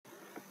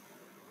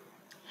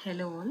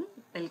Hello all,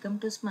 welcome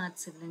to Smart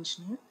Civil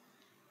Engineer.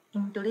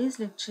 In today's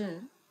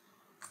lecture,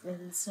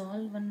 we'll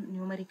solve one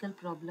numerical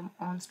problem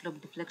on slope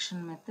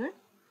deflection method.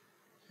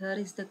 Here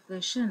is the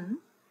question.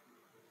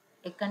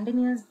 A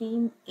continuous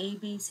beam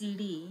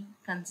ABCD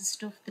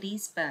consists of three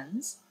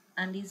spans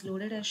and is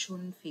loaded as shown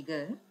in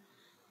figure.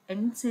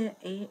 Ends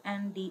A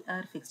and D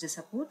are fixed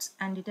supports,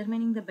 and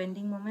determining the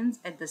bending moments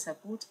at the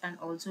supports and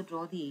also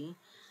draw the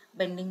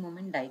bending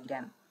moment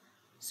diagram.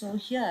 So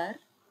here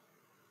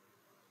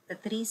the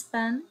three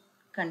span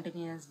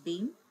continuous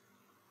beam.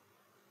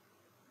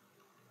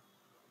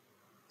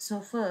 So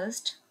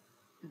first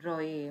draw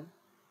a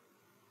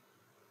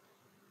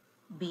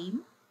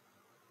beam,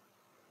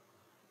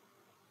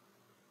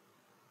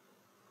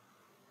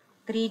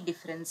 three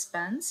different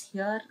spans.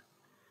 Here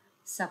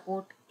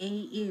support A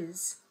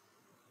is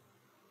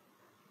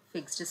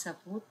fixed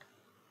support,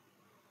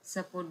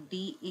 support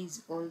D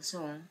is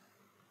also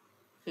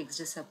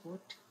fixed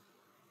support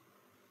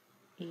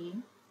A,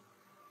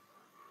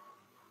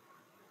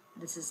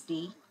 this is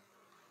D,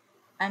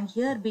 and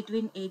here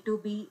between A to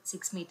B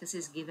 6 meters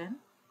is given.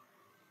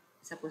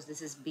 Suppose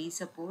this is B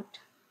support,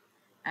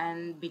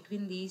 and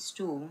between these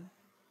two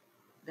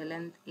the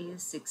length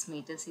is 6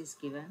 meters is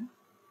given,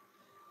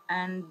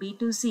 and B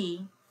to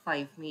C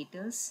 5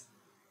 meters,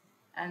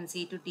 and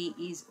C to D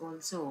is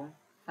also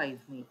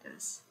 5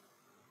 meters.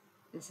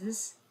 This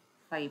is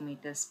 5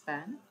 meter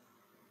span.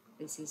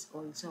 This is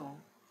also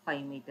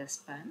 5 meter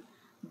span.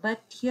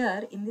 But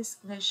here in this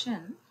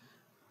question,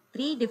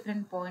 three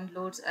different point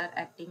loads are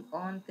acting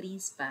on three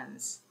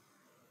spans.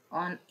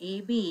 On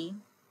AB,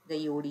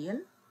 the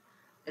UDL,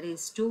 that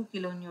is 2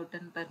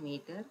 kilonewton per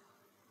meter.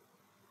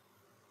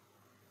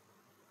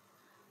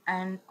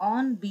 And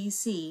on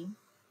BC,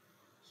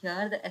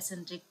 here the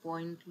eccentric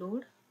point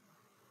load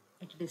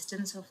at a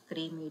distance of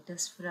 3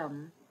 meters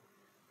from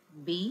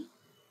B,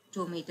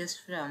 2 meters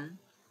from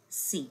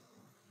C,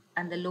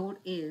 and the load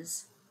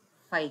is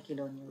 5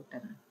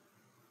 kilonewton.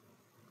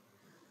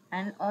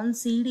 And on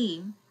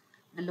CD,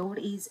 the load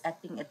is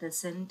acting at the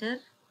center,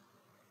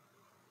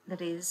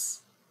 that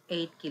is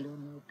 8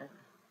 kilonewton.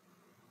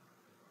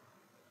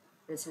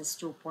 This is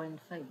 2.5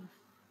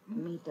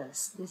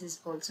 meters. This is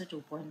also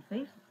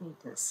 2.5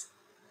 meters.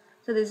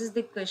 So this is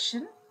the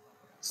question.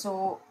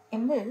 So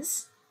in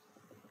this,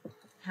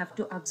 have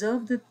to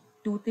observe the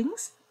two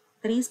things.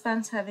 Three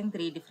spans having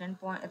three different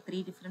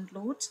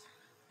loads,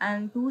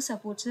 and two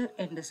supports are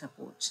end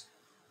supports.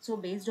 So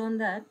based on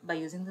that, by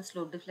using the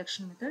slope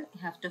deflection method,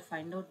 you have to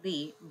find out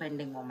the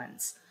bending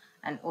moments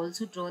and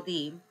also draw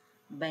the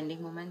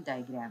bending moment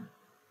diagram.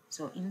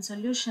 So in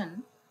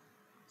solution,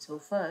 so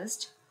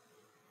first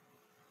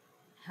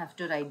have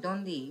to write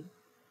down the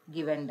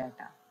given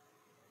data.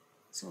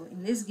 So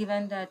in this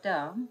given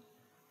data,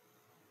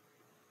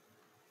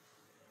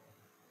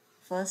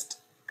 first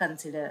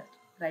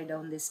write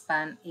down the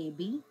span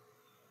AB.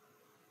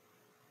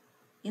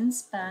 In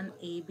span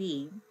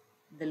AB,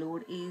 the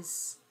load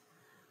is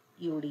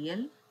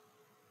UDL,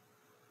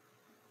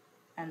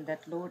 and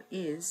that load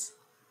is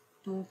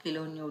 2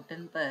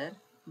 kilonewton per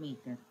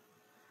meter.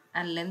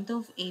 And length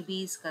of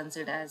AB is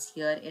considered as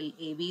here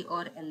LAB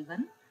or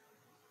L1.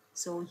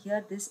 So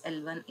here this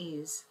L1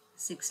 is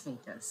 6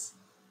 meters.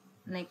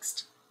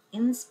 Next,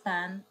 in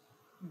span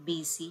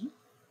BC,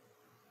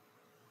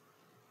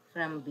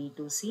 from B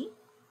to C,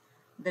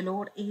 the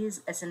load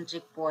is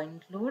eccentric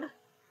point load,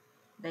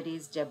 that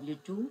is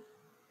W2.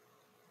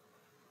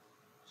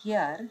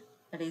 Here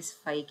that is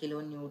 5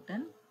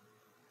 kilonewton,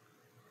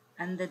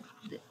 and the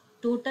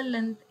total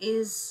length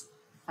is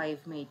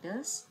 5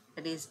 meters,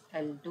 that is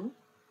L2.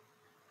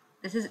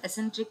 This is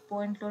eccentric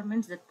point load,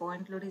 means that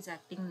point load is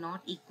acting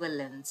not equal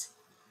lengths.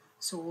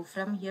 So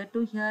from here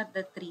to here,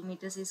 the 3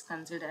 meters is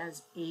considered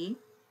as A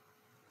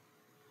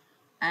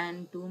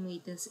and 2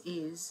 meters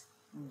is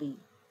B.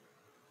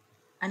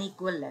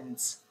 Unequal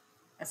lengths,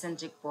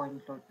 eccentric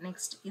point load.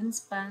 Next, in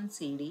span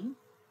CD,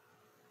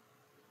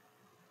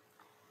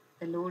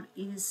 the load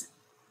is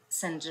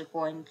center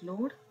point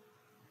load,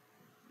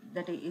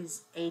 that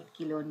is 8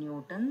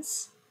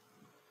 kilonewtons,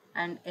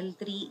 and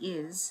L3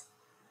 is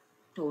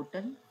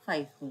total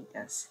 5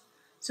 meters.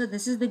 So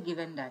this is the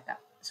given data.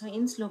 So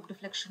in slope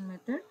deflection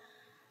method,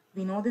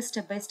 we know the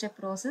step-by-step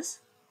process.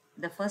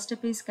 The first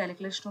step is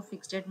calculation of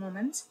fixed head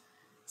moments.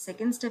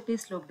 Second step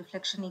is slope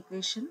deflection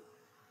equation.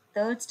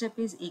 Third step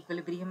is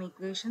equilibrium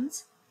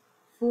equations.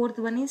 Fourth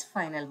one is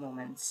final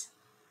moments.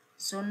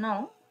 So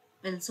now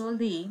we'll solve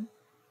the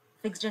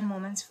fixed head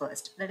moments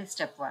first. That is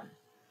step 1.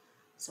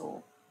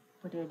 So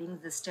put heading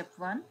the step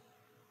 1,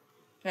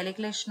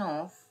 calculation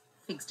of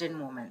fixed head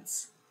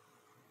moments.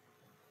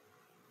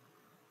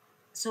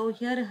 So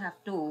here you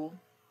have to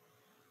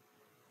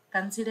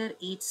consider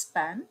each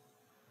span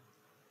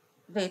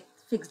with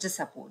fixed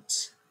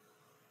supports.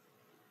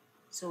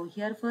 So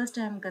here first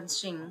I am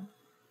considering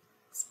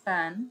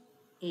span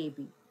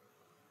AB.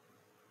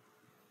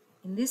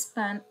 In this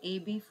span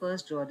AB,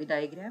 first draw the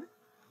diagram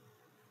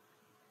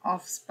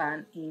of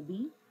span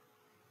AB.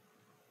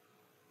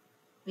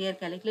 We are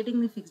calculating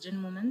the fixed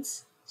end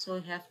moments, so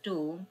we have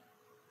to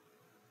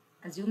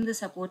Assume the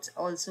supports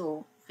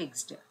also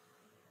fixed.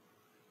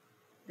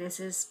 This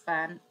is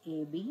span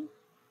AB.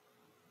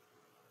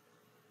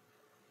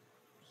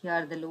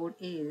 Here the load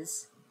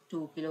is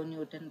 2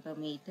 kilonewton per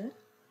meter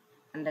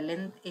and the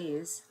length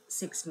is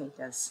 6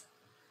 meters.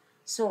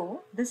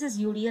 So this is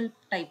UDL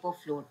type of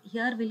load.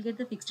 Here we'll get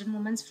the fixed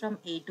moments from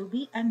A to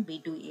B and B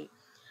to A.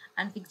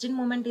 And fixed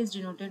moment is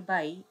denoted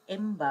by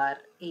M bar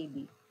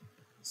AB.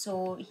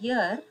 So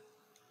here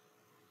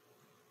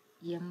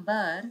M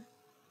bar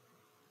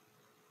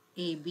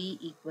AB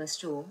equals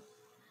to,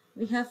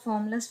 we have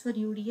formulas for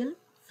UDL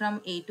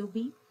from A to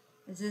B.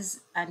 This is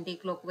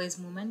anti-clockwise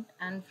movement,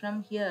 and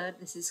from here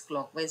this is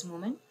clockwise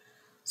movement.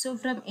 So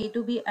from A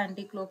to B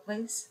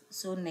anti-clockwise,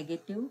 so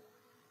negative,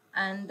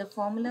 and the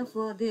formula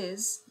for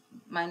this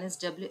minus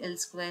WL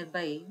square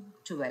by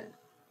 12.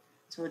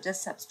 So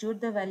just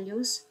substitute the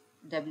values.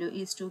 W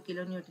is 2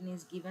 kilonewton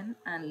is given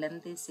and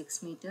length is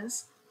 6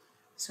 meters.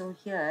 So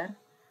here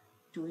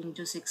 2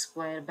 into 6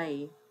 square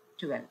by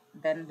 12.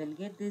 Then we'll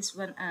get this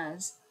one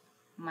as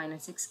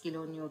minus 6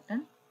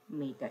 kilonewton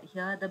meter.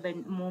 Here the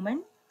bend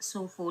moment,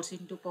 so force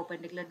into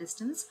perpendicular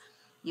distance.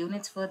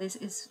 Units for this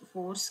is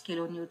force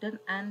kilonewton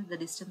and the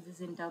distance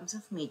is in terms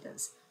of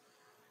meters.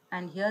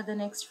 And here the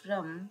next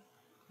from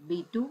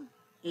B to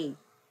A.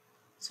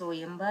 So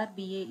M bar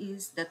BA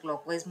is the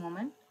clockwise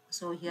moment.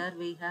 So here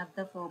we have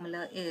the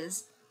formula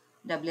is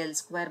WL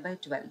square by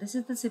 12. This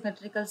is the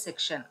symmetrical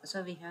section.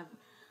 So we have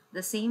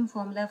the same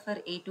formula for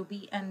A to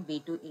B and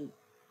B to A.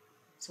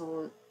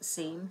 So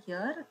same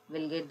here,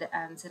 we'll get the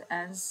answer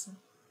as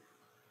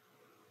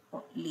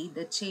only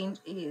the change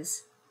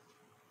is,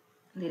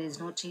 there is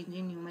no change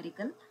in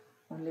numerical,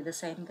 only the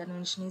sign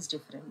convention is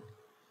different.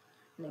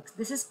 Next,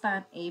 this is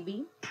span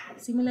AB.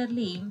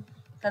 Similarly,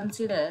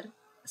 consider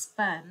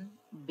span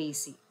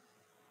BC.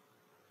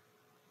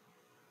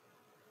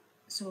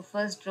 So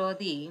first draw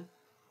the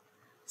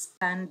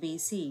span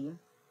BC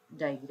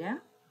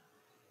diagram.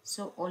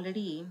 So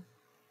already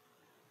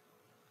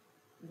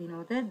we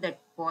know that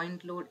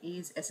point load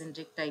is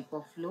eccentric type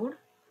of load.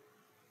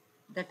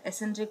 That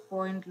eccentric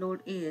point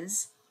load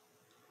is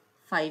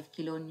 5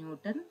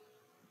 kilonewton,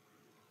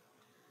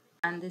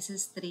 and this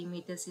is 3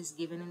 meters is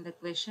given in the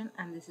question,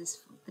 and this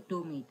is the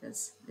 2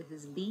 meters. This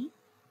is B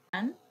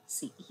and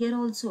C. Here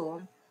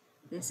also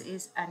this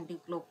is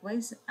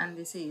anti-clockwise and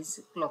this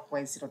is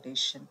clockwise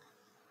rotation.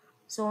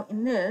 So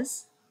in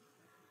this,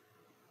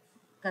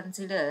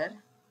 consider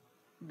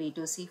B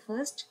to C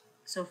first.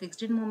 So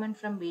fixed moment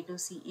from B to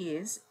C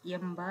is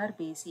M bar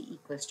BC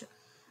equals to,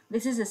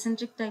 this is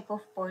eccentric type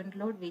of point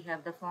load. We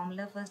have the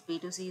formula first. B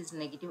to C is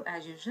negative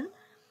as usual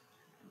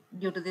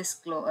due to this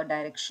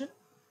direction,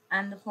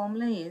 and the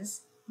formula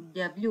is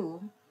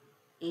W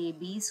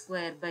AB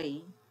square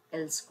by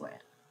L square.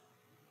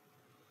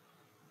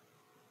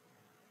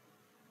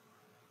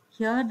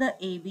 Here the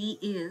AB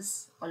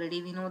is,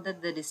 already we know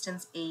that the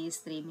distance A is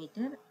 3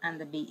 meter and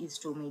the B is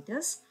 2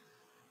 meters.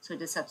 So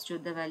just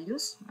substitute the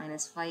values,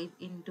 minus 5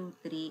 into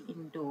 3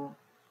 into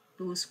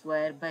 2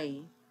 square by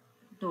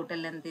total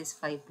length is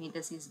 5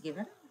 meters is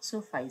given, so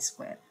 5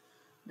 square.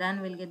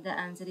 Then we'll get the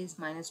answer is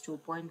minus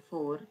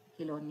 2.4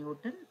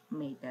 kilonewton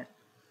meter.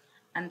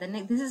 And the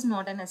next, this is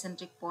not an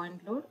eccentric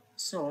point load,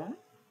 so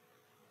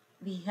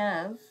we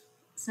have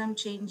some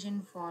change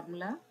in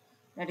formula,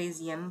 that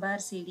is M bar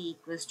CD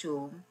equals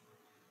to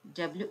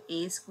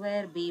WA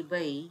square B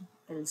by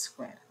L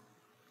square.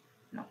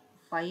 Now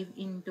 5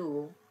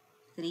 into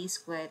 3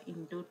 square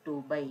into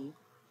 2 by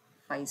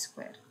 5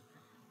 square.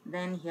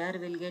 Then here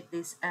we'll get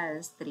this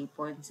as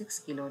 3.6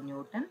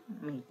 kilonewton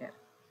meter.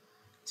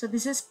 So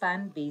this is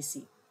span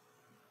BC.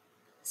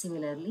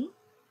 Similarly,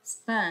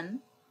 span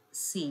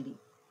CD.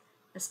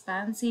 The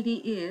span CD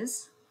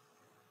is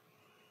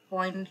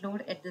point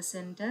load at the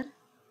center.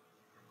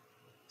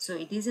 So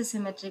it is a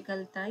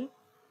symmetrical type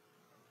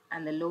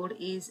and the load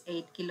is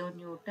 8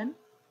 kilonewton.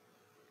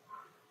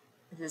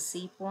 This is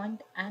C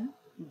point and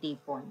D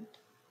point.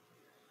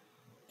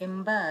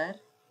 M bar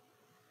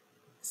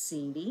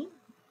CD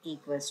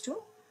equals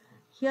to,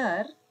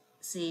 here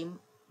same,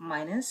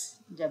 minus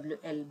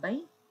WL by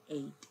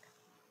 8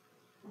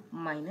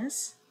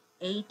 minus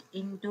 8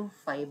 into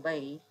 5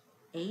 by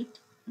 8,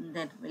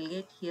 that will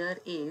get here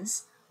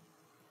is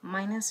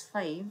minus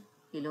 5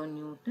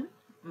 kilonewton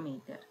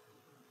meter.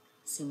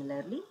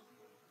 Similarly,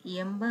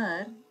 M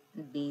bar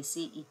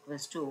DC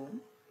equals to,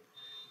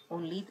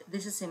 only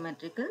this is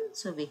symmetrical,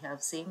 so we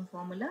have same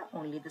formula,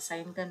 only the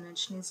sign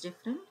convention is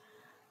different.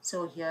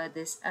 So here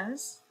this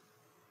as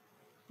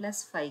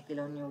plus 5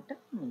 kilonewton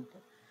meter.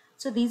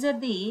 So these are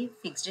the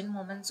fixed in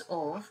moments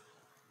of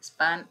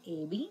span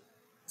AB,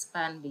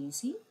 span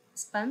BC,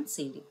 span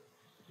CD.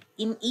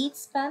 In each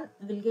span,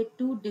 we'll get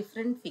two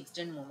different fixed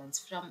in moments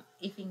from,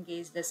 if in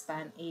case the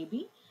span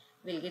AB,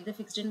 we'll get the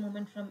fixed in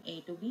moment from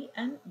A to B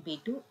and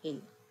B to A.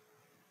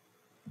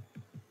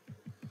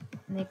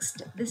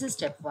 Next, this is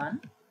step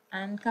 1,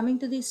 and coming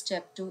to the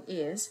step 2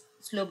 is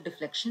slope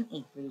deflection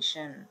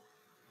equation.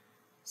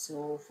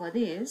 So for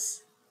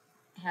this,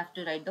 I have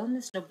to write down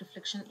the slope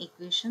deflection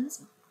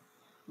equations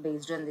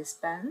based on the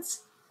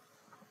spans.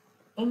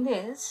 In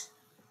this,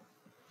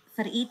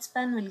 For each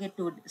span, we'll get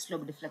two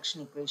slope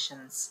deflection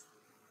equations.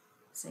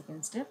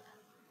 Second step,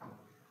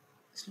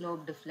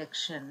 slope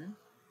deflection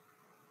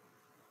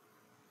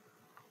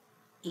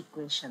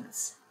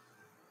equations.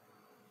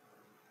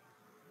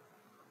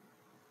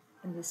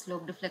 In the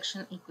slope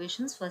deflection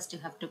equations, first you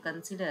have to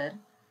consider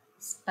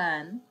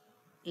span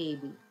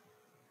AB.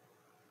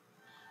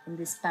 In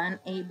the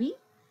span AB,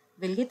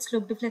 we'll get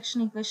slope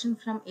deflection equation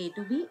from A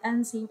to B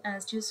and same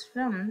as choose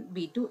from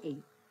B to A.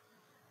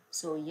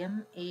 So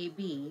MAB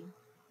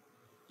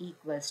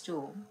equals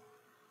to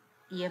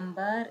M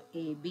bar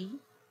AB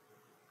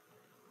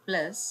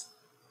plus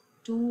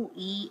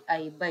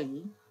 2EI by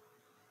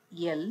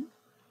L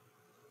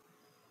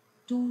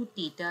 2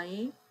 theta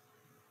A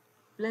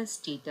plus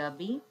theta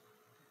B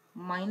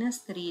minus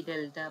 3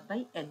 delta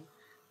by L.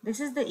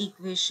 This is the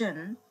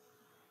equation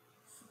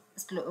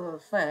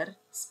for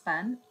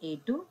span A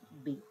to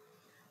B.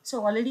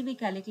 So already we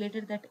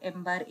calculated that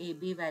M bar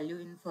AB value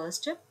in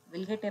first step.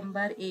 We'll get M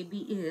bar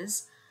AB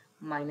is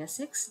minus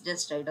 6.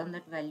 Just write down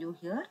that value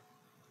here.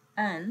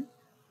 And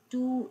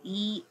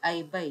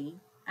 2EI by,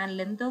 and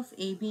length of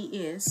AB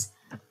is,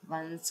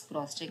 once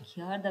cross check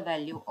here, the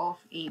value of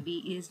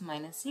AB is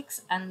minus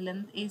 6 and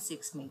length is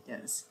 6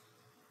 meters.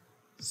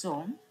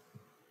 So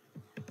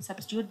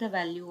substitute the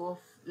value of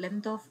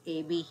length of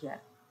AB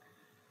here,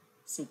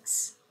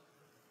 6,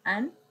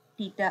 and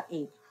theta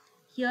A.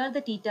 Here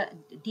the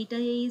theta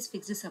A is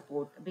fixed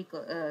support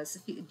because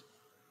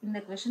in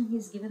the question he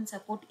is given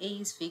support A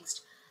is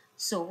fixed.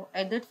 So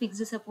at that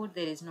fixed support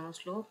there is no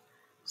slope.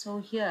 So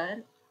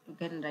here you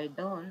can write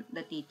down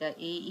the theta A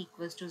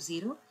equals to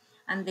 0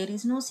 and there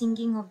is no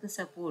sinking of the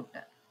support.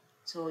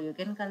 So you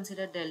can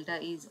consider delta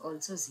is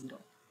also 0.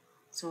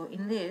 So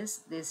in this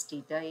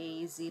theta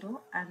A is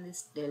 0 and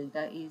this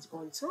delta is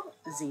also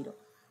 0.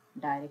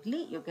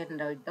 Directly you can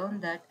write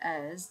down that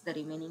as the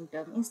remaining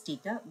term is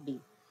theta B.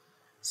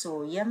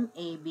 So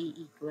MAB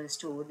equals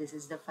to, this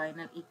is the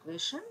final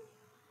equation,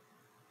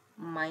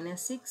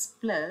 minus 6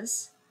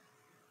 plus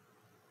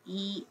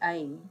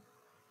EI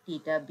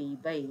theta B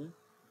by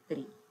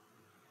 3.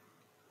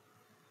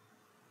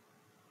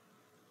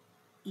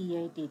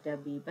 EI theta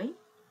B by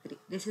 3.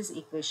 This is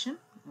equation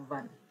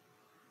 1.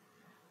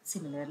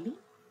 Similarly,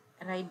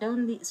 write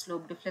down the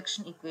slope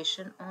deflection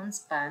equation on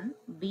span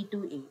B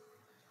to A.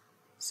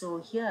 So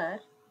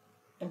here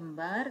M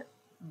bar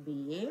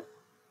BA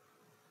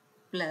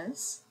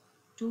plus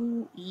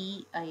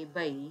 2EI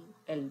by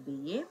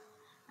LBA,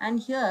 and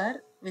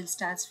here we'll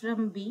start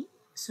from B,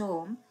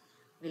 so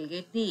we'll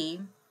get the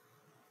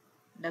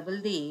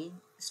double the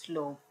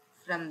slope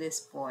from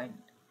this point,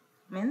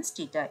 means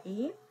theta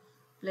A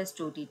plus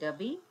 2 theta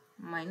B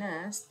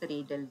minus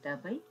 3 delta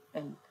by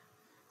L.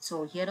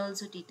 So here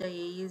also theta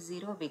A is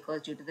 0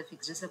 because due to the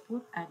fixed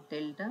support, and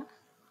delta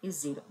is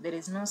 0. There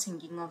is no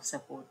sinking of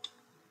support.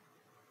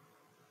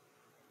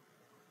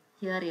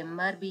 Here M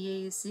bar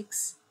BA is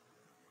 6,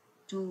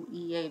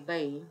 2EI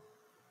by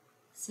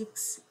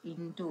 6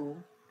 into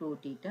 2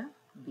 theta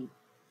B.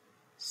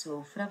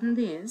 So from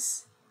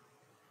this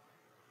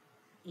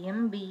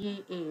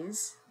MBA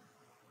is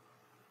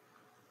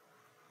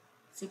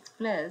 6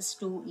 plus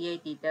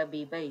 2EI theta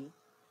B by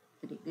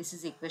 3. This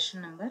is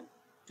equation number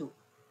 2.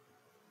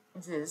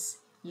 This is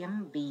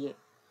MBA.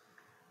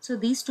 So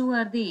these two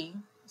are the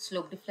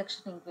slope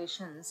deflection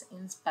equations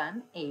in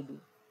span AB.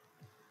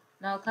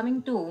 Now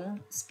coming to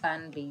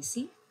span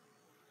BC.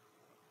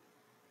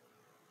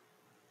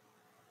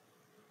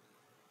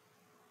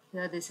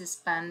 Here this is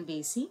span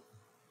BC.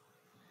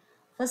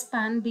 For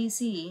span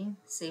BC,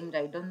 same,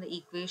 write down the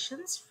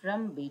equations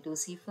from B to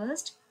C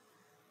first.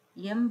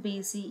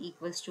 MBC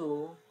equals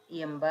to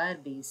M bar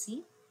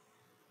BC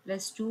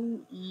plus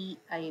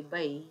 2EI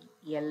by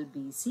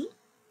LBC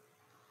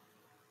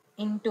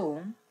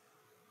into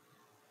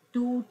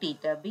 2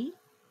 theta B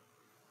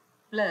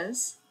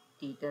plus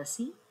theta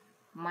C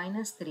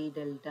minus 3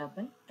 delta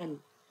by L.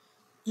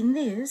 In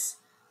this,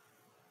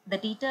 the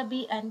theta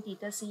B and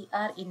theta C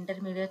are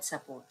intermediate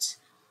supports.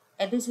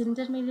 At this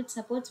intermediate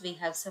supports, we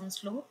have some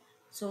slope.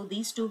 So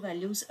these two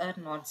values are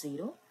not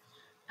 0.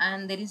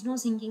 And there is no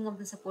sinking of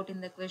the support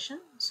in the equation.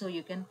 So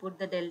you can put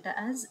the delta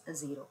as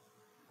 0.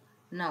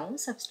 Now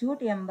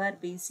substitute M bar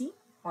BC.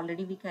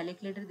 Already we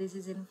calculated this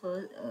is in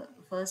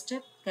first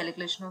step,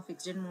 calculation of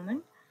fixed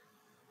moment.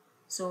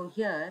 So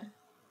here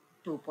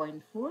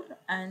 2.4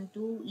 and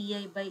 2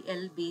 EI by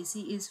L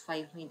BC is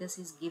 5 meters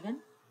is given.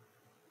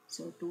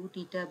 So 2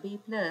 theta B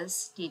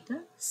plus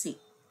theta C.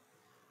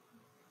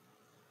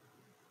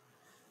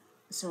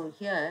 So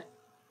here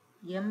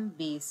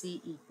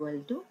MBC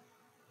equal to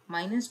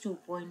minus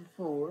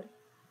 2.4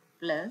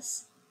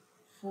 plus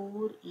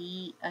 4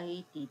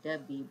 EI theta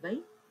B by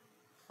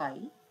 5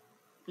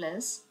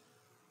 plus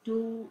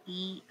 2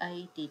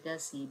 EI theta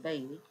C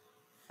by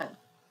 5.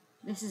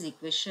 This is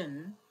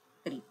equation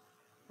 3.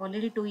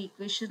 Already two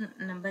equation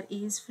number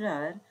is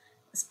for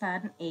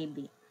span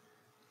AB.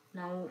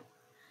 Now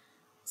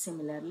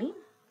similarly,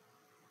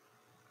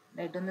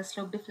 write down the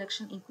slope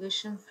deflection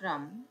equation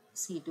from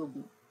C to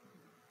B.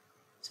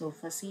 So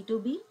for C to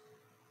B,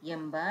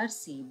 M bar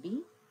CB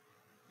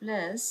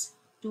plus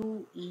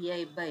 2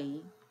 EI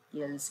by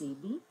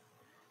LCB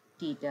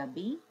theta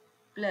B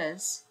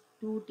plus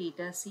 2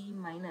 theta C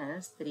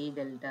minus 3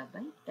 delta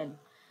by L.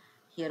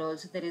 Here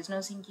also there is no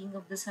sinking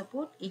of the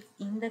support. If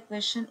in the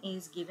question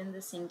is given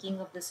the sinking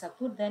of the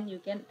support, then you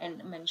can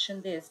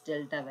mention this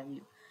delta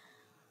value.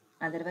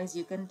 Otherwise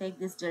you can take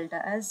this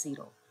delta as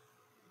 0.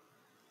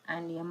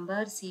 And M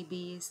bar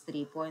CB is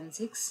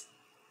 3.6,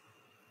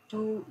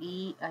 2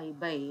 EI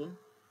by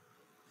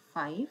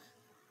 5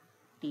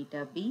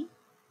 theta B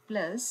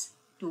plus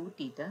 2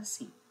 theta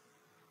C.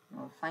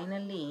 Now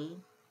finally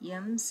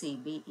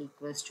MCB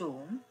equals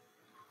to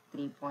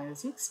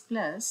 3.6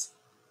 plus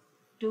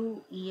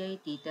 2 EI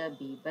theta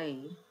B by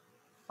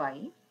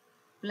 5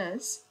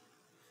 plus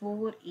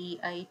 4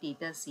 EI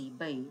theta C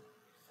by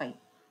 5.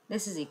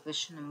 This is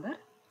equation number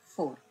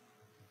 4.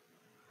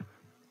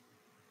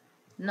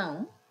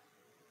 Now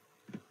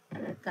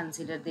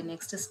consider the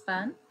next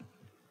span.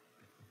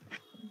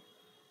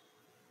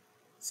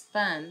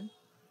 Span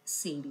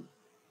CD.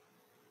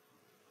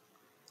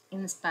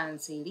 In span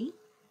CD,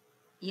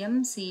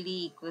 MCD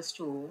equals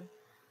to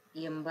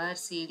M bar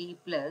CD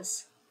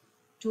plus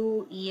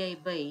 2 EI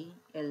by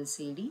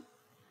LCD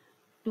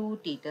 2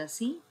 theta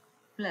C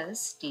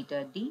plus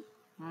theta D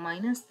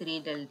minus 3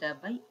 delta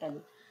by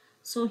L.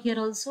 So here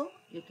also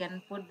you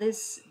can put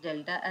this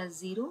delta as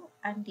 0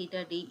 and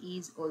theta D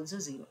is also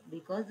 0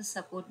 because the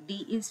support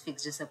D is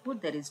fixed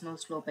support, there is no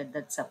slope at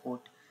that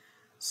support.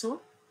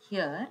 So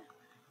here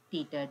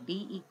theta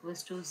D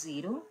equals to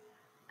 0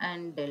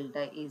 and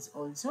delta is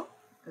also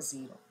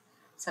 0.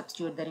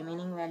 Substitute the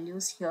remaining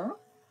values here.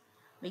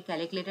 We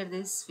calculated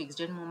this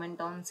fixed moment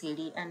on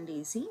CD and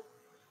DC.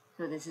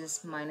 So this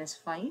is minus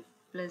 5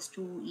 plus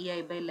 2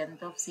 EI by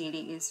length of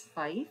CD is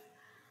 5.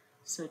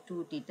 So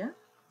 2 theta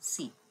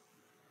C.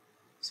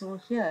 So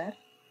here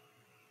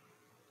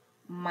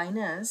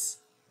minus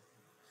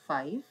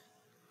 5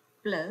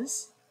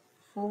 plus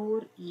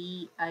 4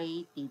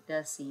 EI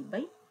theta C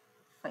by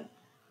 5.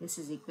 This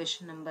is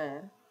equation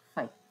number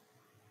 5.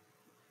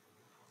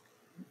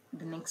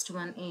 The next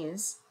one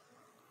is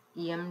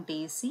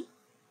MDC.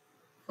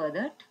 For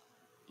that,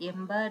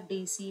 M bar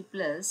DC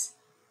plus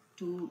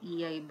 2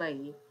 EI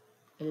by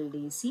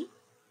LDC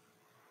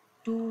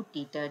 2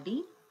 theta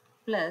D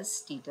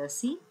plus theta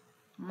C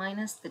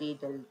minus 3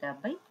 delta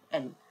by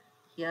L.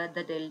 Here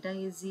the delta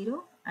is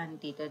 0 and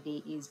theta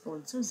D is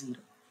also 0.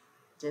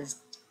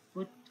 Just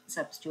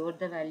substitute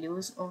the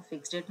values of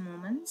fixed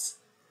moments.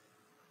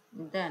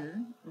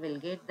 Then we'll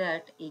get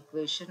that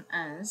equation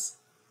as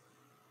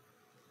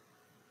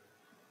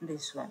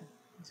this one.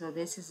 So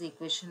this is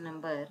equation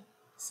number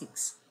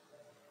 6.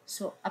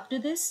 So up to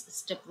this,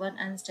 step 1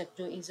 and step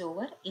 2 is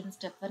over. In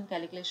step 1,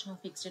 calculation of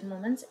fixed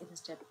moments. In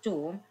step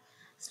 2,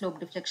 slope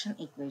deflection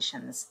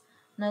equations.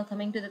 Now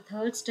coming to the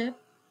third step,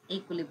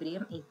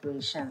 equilibrium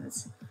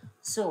equations.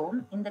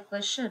 So in the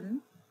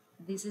question,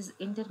 this is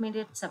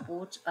intermediate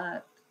supports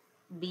are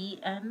B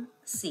and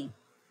C.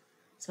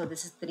 So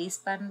this is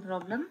 3-span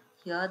problem.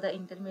 Here the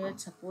intermediate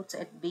supports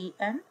at B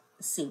and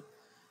C.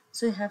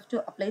 So you have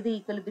to apply the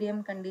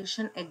equilibrium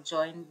condition at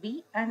joint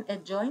B and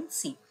at joint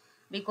C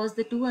because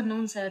the two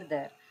unknowns are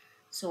there.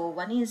 So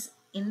one is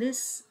in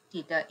this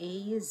theta A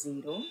is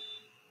 0,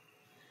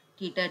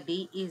 theta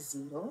D is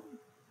 0.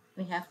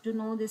 We have to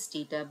know this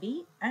theta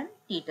B and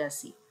theta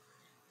C.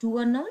 Two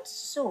unknowns,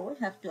 so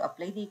we have to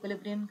apply the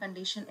equilibrium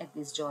condition at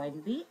this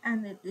joint B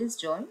and at this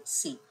joint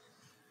C.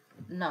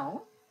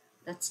 Now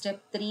that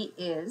step 3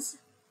 is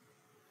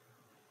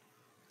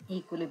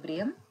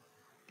equilibrium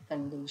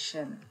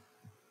condition.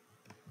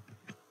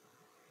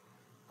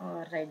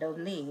 Or write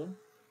down the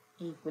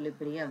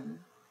equilibrium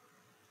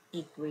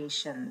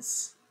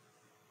equations.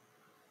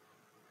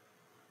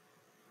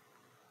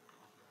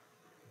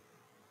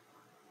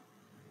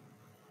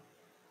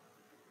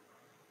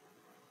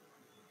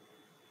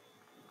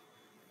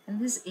 In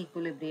this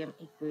equilibrium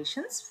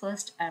equations,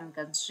 first I am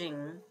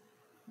considering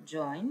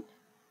joint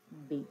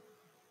B.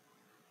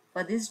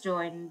 For this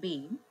joint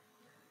B,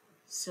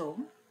 so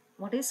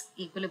what is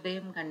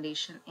equilibrium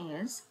condition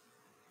is,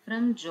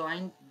 from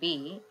joint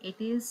B, it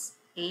is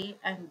A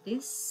and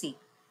this C.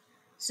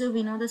 So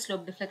we know the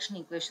slope deflection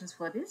equations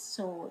for this.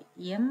 So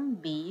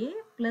MBA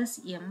plus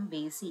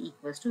MBC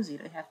equals to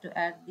 0. You have to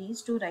add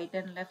these two right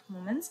and left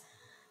moments.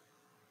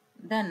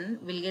 Then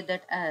we'll get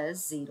that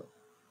as 0.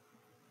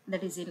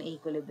 That is in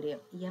equilibrium.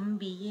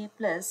 MBA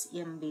plus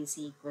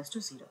MBC equals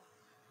to 0.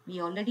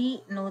 We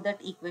already know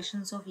that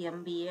equations of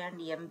MBA and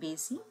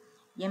MBC.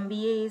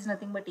 MBA is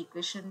nothing but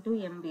equation 2.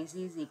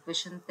 MBC is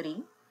equation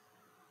 3.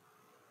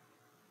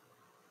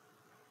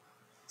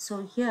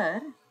 So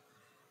here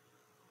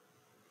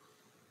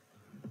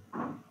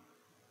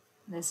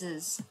this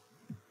is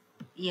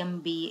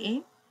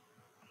MBA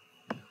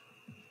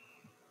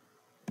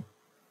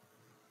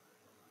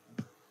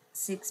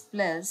 6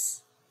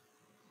 plus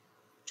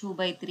 2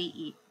 by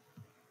 3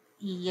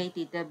 EI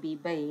theta B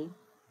by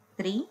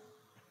 3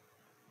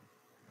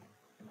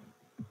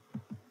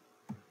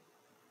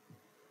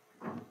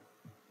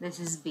 this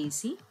is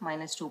BC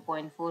minus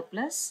 2.4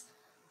 plus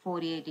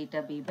 4 EI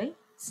theta B by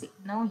See,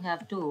 now you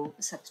have to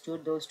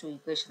substitute those two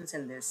equations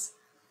in this.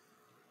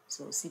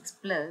 So 6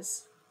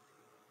 plus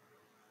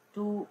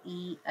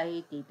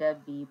 2ei theta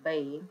b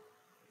by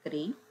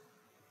 3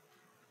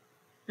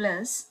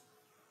 plus,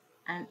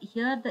 and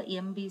here the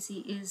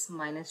MBC is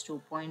minus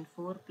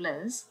 2.4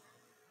 plus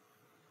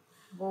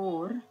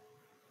 4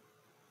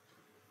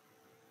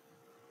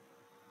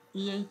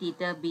 ei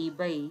theta b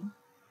by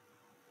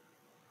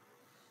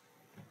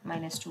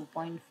minus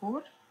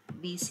 2.4.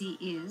 BC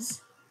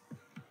is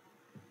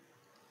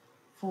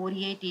 4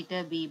 ei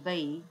theta b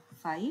by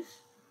 5,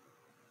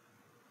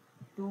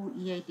 2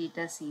 ei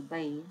theta c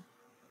by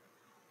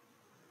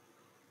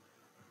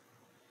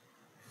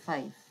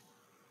 5.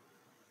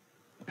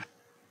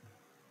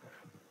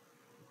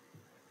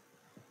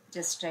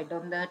 Just write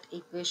down that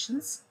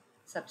equations,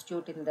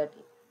 substitute in that.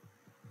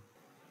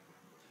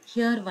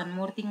 Here one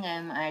more thing I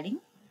am adding.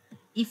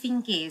 If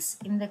in case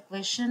in the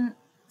question,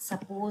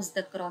 suppose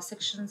the cross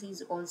sections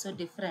is also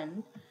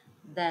different,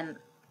 then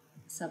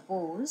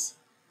suppose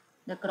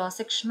the cross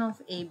section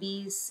of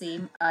AB is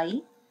same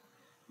I,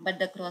 but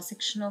the cross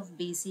section of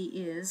BC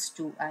is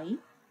 2I.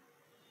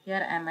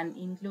 Here I am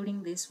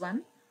including this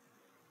one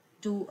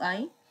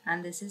 2I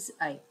and this is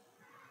I.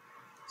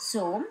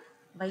 So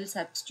while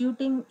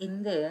substituting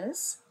in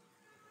this,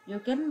 you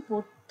can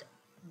put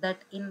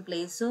that in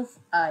place of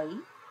I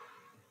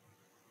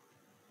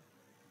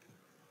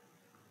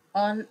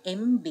on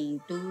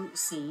MB to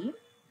C,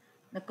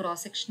 the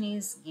cross section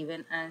is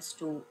given as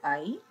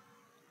 2I.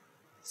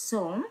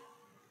 So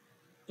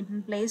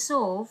in place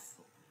of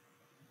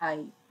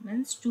I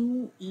means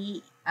 2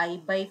 I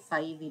by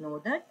 5, we know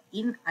that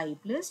in I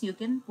place you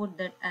can put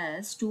that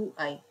as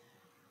 2I,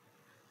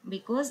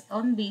 because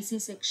on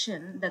BC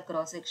section the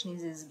cross section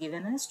is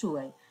given as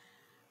 2I.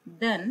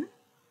 Then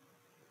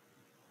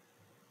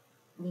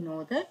we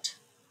know that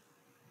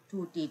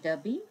 2 theta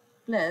B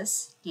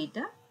plus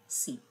theta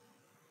C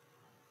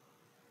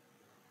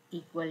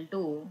equal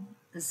to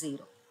 0.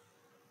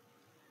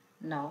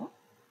 Now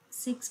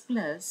 6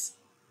 plus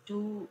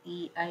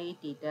 2ei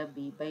theta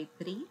b by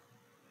 3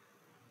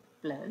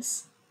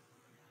 plus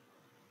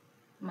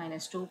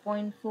minus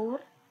 2.4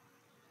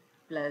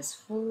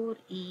 plus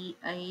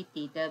 4ei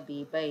theta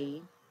b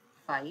by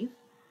 5,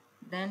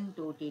 then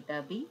 2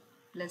 theta b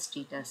plus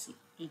theta c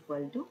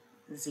equal to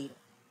 0.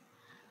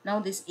 Now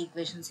this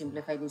equation,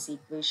 simplify this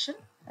equation,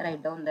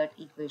 write down that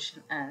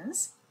equation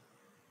as,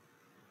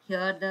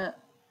 here the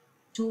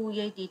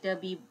 2a theta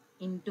b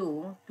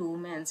into 2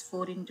 means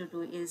 4 into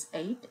 2 is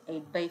 8,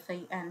 8 by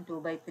 5 and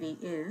 2 by 3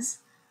 is,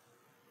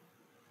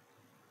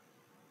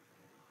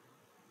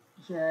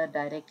 here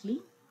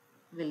directly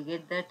we'll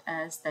get that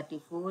as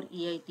 34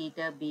 ei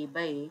theta b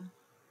by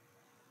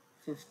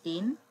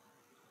 15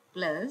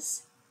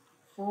 plus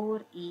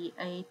 4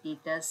 ei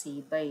theta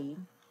c by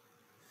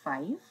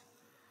 5,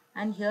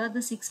 and here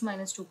the 6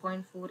 minus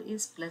 2.4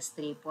 is plus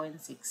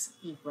 3.6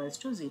 equals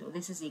to 0.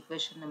 This is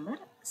equation number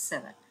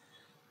 7.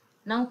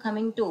 Now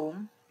coming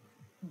to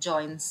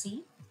joint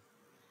C.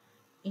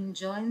 In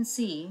joint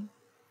C,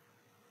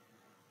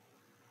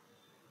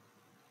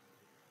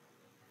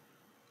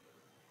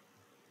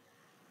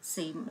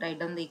 same, write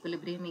down the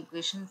equilibrium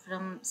equation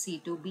from C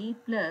to B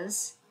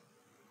plus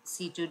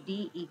C to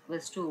D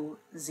equals to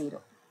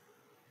 0.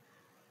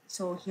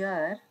 So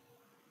here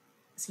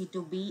C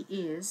to B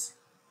is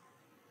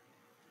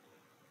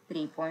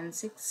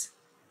 3.6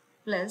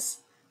 plus,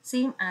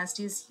 same as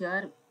it is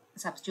here,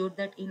 substitute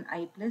that in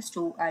I plus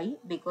 2I,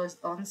 because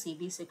on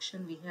CB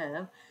section we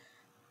have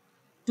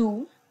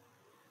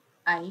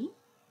 2I.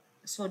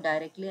 So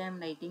directly I am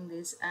writing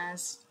this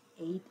as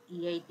 8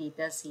 ei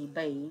theta c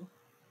by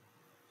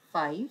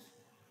 5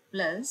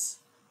 plus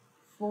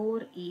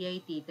 4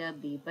 ei theta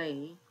b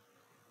by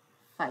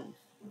 5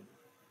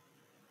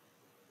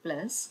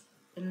 plus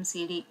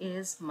MCD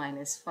is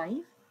minus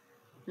 5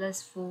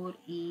 plus 4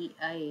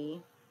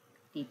 ei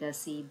theta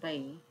c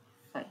by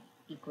 5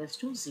 equals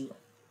to 0.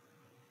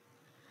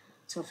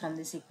 So from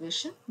this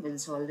equation we'll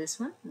solve this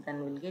one, then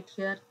we'll get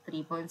here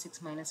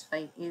 3.6 minus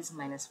 5 is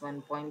minus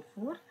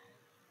 1.4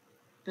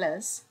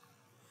 plus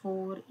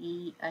 4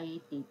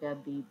 ei theta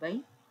b by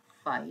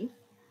 5,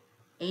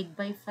 8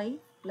 by 5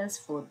 plus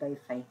 4 by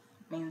 5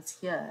 means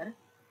here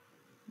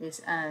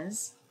this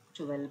as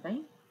 12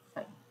 by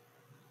 5,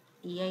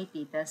 ei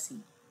theta c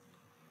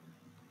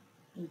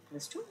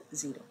equals to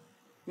 0.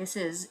 This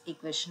is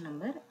equation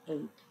number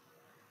 8.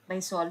 By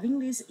solving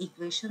these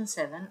equation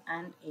 7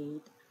 and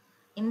 8,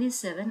 in this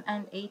 7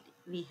 and 8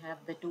 we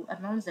have the two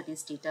unknowns, that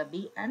is theta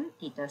b and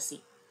theta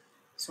c.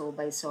 So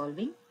by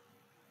solving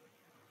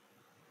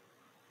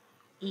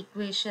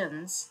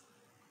equations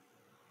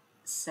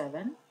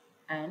 7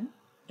 and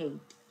 8,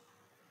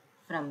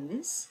 from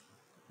this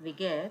we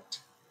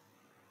get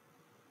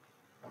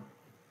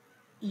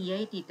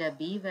ei theta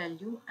b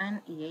value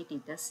and ei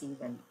theta c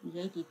value.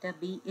 Ei theta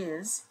b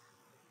is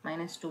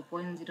minus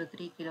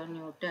 2.03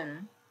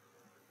 kilonewton,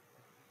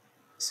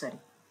 sorry,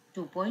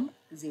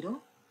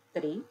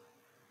 2.03.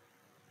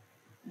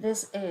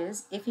 This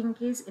is, if in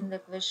case in the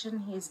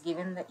question he is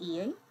given the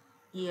ei,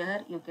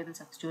 here you can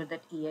substitute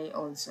that ei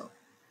also.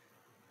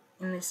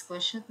 In this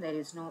question there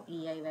is no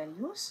EI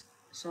values,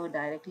 so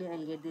directly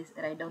I'll get this,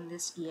 write down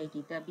this EI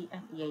theta B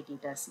and EI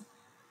theta C.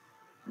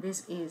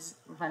 This is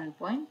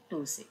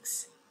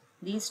 1.26.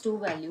 These two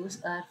values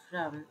are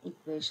from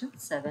equation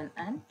 7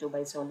 and 2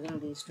 by solving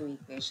these two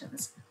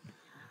equations.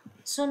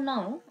 So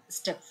now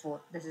step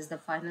 4, this is the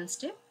final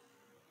step.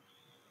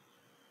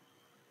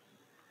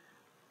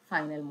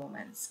 Final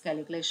moments,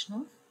 calculation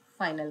of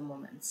final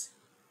moments.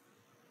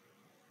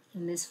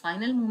 In this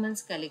final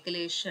moments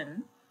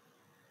calculation,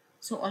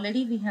 so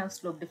already we have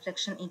slope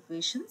deflection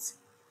equations.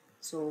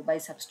 So by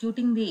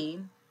substituting the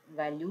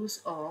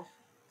values of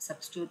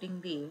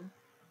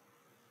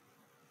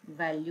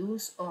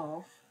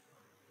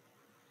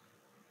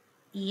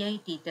EI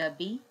theta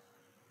B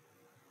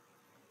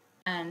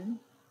and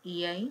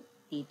EI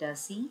theta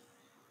C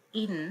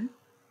in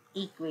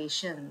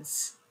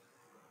equations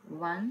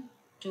 1,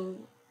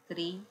 2,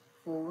 3,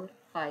 4,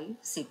 5,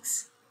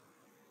 6.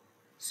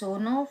 So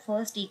now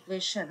first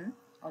equation,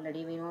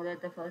 already we know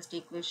that the first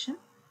equation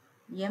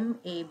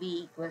MAB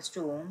equals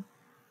to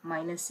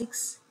minus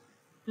 6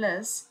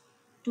 plus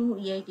 2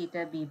 EI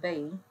theta B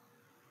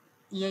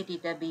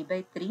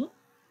by 3.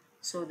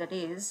 So that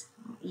is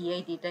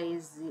EI theta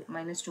is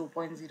minus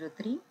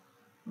 2.03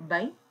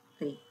 by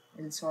 3.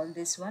 We'll solve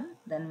this one,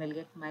 then we'll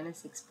get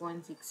minus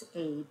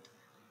 6.68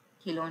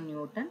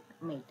 kilonewton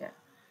meter.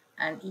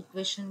 And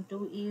equation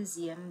 2 is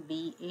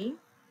MBA,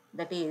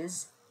 that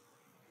is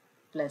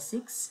plus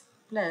 6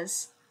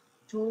 plus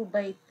 2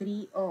 by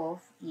 3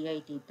 of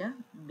EI theta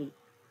B.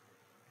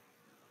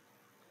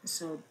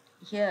 So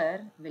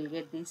here we'll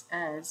get this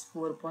as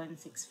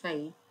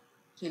 4.65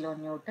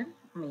 kilonewton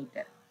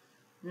meter.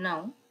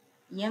 Now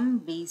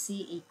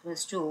MBC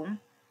equals to,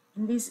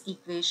 in this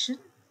equation,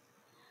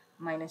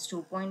 minus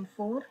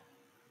 2.4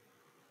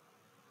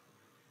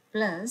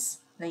 plus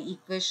the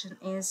equation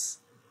is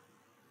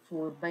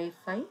 4 by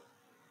 5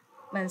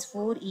 means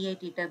 4 EI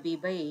theta B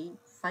by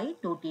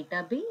 5, 2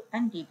 theta B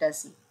and theta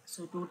C.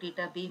 So 2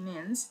 theta B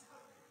means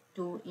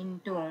 2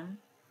 into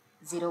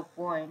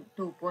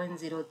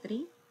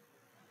 2.03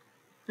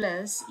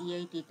 plus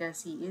EI theta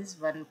C is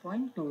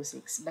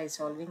 1.26. By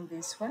solving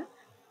this one,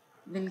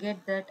 we'll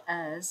get that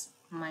as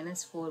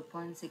minus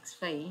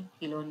 4.65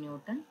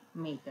 kilonewton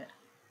meter.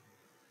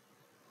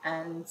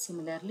 And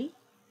similarly,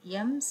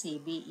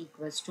 MCB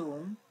equals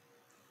to,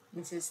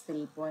 this is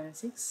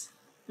 3.6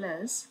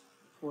 plus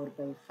 4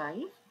 by 5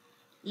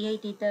 EI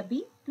theta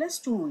B plus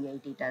 2 EI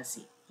theta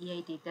C.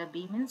 EI theta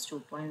B means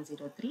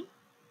 2.03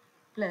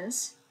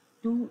 plus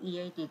 2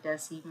 EI theta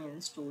C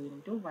means 2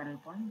 into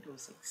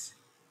 1.26.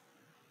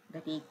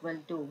 That equal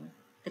to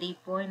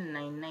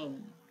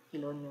 3.99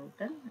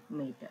 kilonewton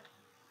meter.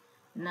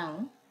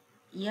 Now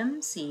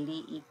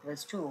MCD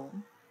equals to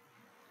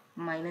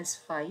minus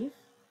 5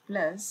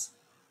 plus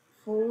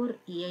 4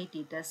 EI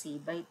theta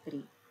C by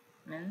 3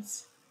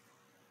 means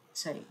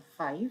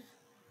 5.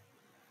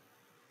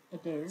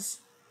 It is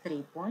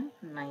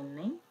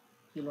 3.99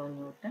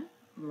 kilonewton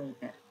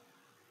meter.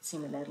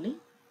 Similarly,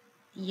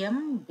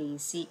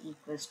 MDC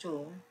equals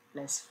to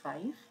plus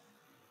 5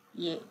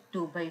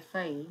 2 by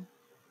 5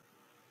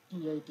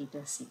 EI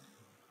theta C.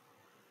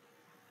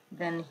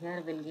 Then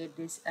here we'll get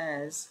this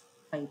as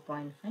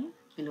 5.5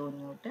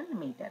 kilonewton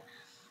meter.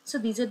 So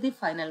these are the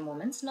final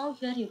moments. Now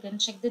here you can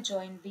check the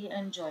joint B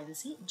and joint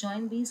C.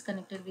 Joint B is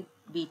connected with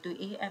B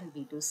to A and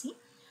B to C.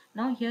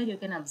 Now here you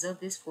can observe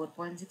this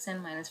 4.6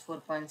 and minus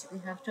 4.6. We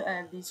have to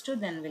add these two,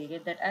 then we'll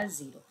get that as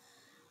 0.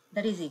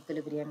 That is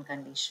equilibrium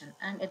condition.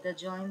 And at the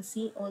joint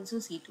C also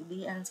C to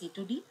B and C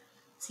to D.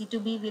 C to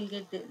B will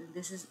get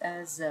this is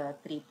as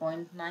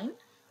 3.9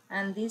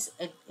 and this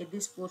at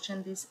this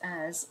portion this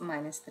as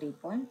minus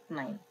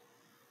 3.9.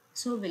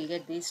 So we'll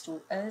get these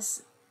two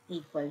as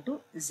equal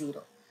to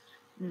 0.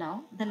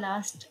 Now the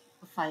last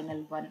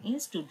final one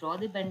is to draw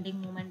the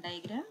bending moment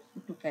diagram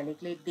to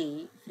calculate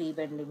the free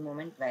bending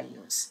moment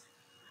values.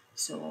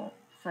 So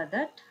for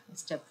that,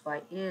 step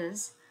 5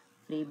 is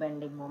free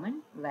bending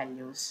moment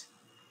values.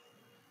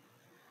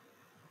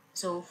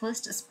 So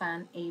first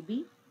span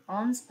AB.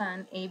 On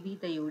span AB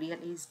the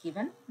UDL is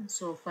given.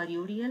 So for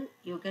UDL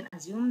you can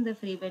assume the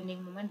free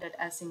bending moment that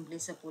as simply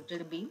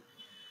supported beam.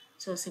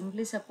 So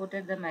simply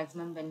supported, the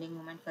maximum bending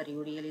moment for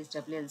UDL is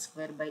WL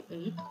square by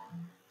 8.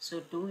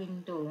 So 2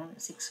 into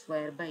 6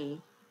 square by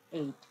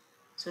 8.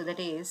 So that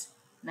is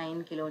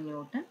 9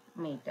 kilonewton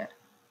meter.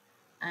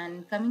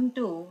 And coming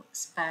to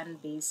span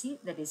BC,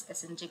 that is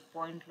eccentric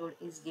point load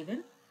is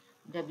given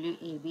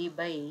WAB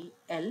by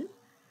L.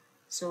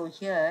 So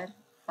here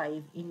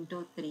 5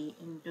 into 3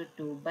 into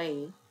 2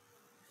 by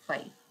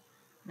 5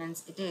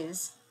 means it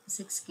is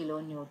 6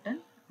 kilonewton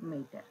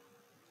meter.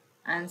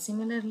 And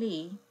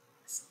similarly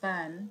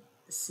span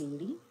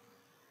CD,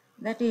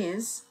 that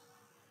is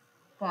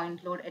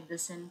point load at the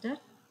center,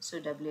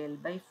 so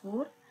WL by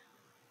 4,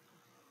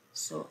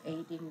 so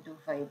 8 into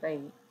 5 by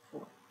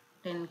 4,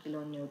 10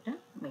 kilonewton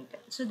meter.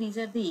 So these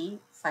are the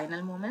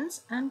final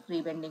moments and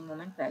free bending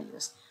moment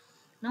values.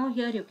 Now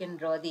here you can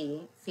draw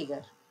the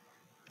figure.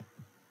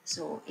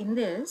 So in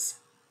this,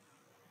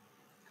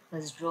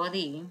 let's draw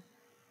the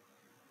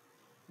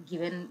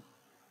given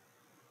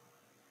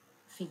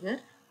figure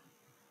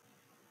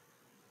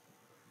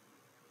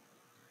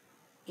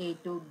A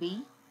to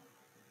B,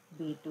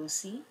 B to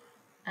C,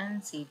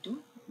 and C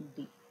to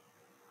D.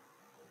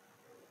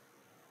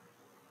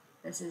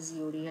 This is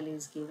UDL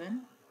is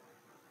given,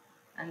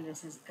 and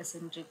this is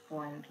eccentric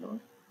point load.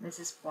 This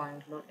is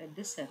point load at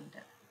the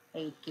center,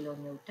 8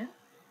 kilonewton,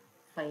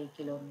 5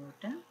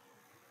 kilonewton,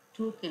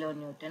 2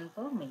 kilonewton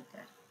per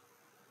meter,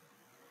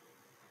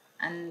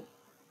 and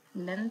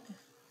length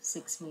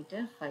 6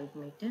 meter, 5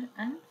 meter,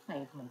 and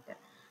 5 meter.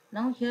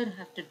 Now here I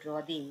have to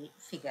draw the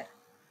figure.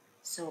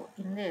 So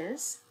in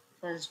this,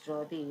 first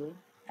draw the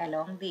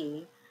along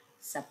the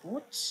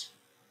supports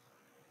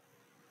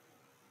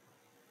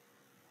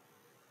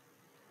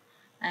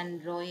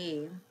and draw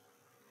a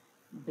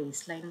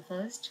baseline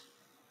first,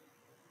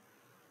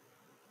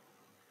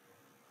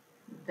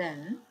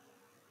 then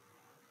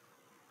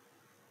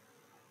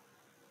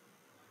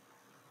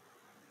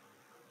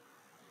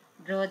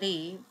draw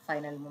the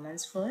final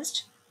moments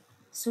first.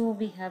 So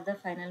we have the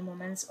final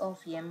moments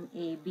of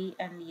MAB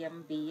and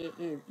MAB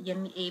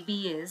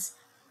is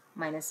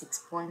minus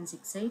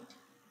 6.68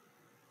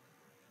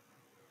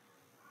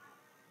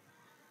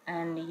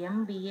 and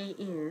MBA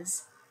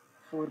is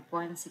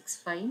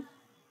 4.65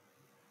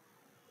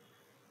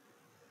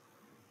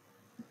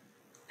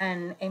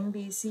 and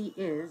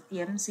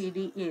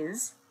MCD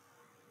is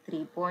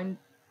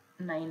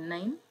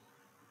 3.99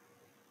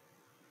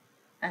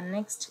 and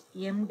next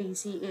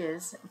MDC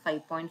is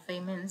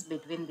 5.5, means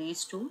between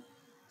these two.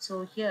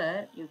 So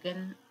here you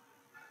can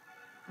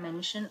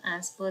mention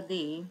as per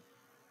the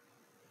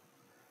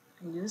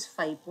use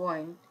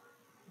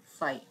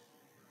 5.5.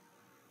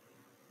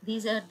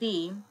 These are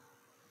the,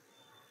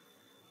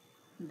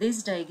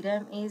 this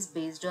diagram is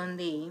based on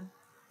the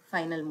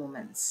final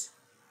moments.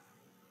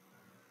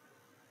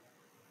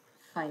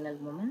 Final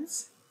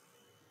moments,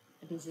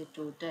 it is a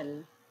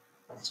total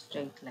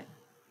straight line.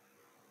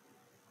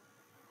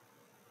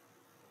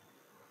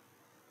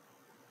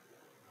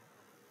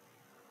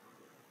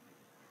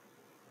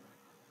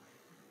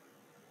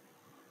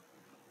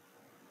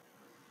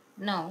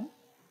 Now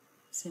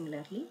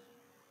similarly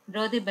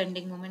draw the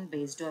bending moment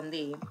based on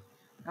the,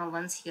 now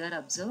once here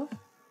observe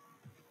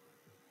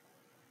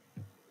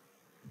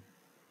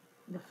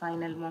the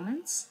final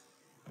moments,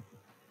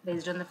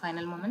 based on the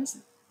final moments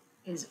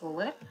is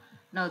over.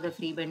 Now the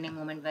free bending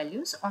moment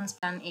values on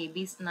span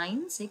AB is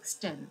 9, 6,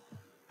 10.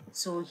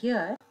 So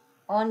here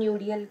on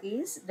UDL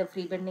case the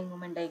free bending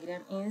moment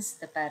diagram is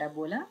the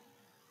parabola.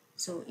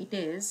 So it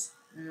is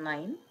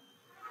 9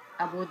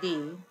 above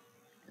the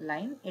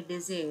line, it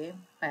is a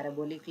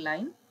parabolic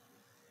line,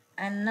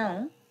 and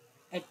now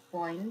at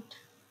point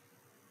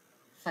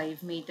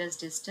 5 meters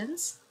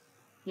distance,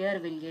 here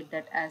we'll get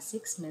that as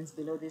 6, means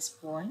below this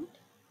point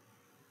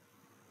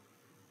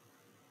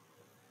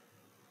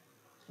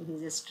it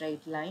is a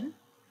straight line.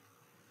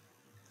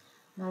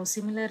 Now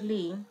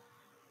similarly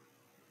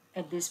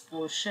at this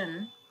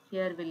portion,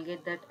 here we'll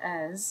get that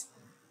as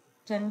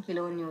 10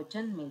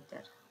 kilonewton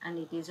meter, and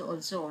it is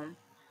also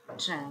a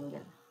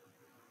triangle.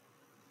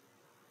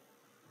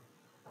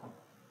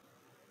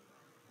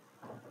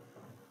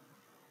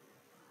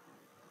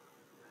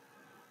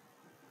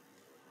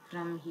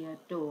 From here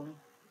to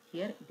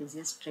here it is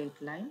a straight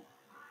line,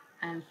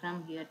 and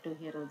from here to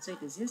here also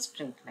it is a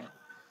straight line.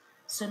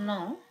 So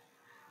now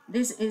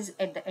this is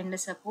at the end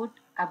support,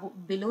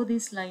 above, below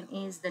this line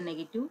is the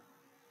negative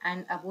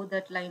and above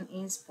that line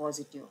is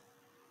positive.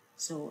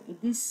 So in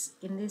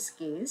this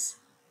case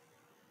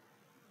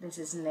this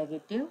is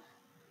negative,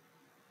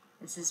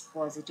 this is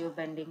positive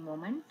bending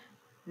moment,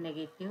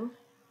 negative,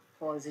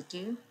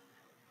 positive,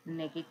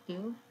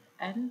 negative,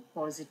 and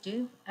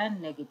positive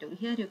and negative.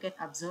 Here you can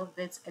observe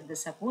that at the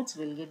supports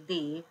we'll get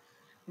the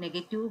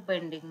negative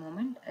bending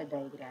moment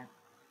diagram.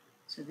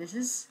 So this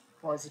is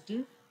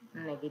positive,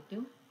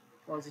 negative,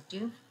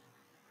 positive,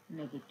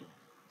 negative.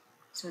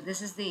 So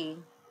this is the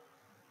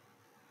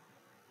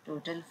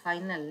total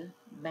final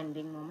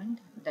bending moment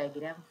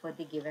diagram for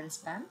the given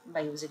span by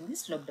using the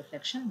slope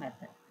deflection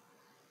method.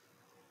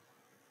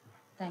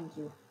 Thank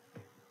you.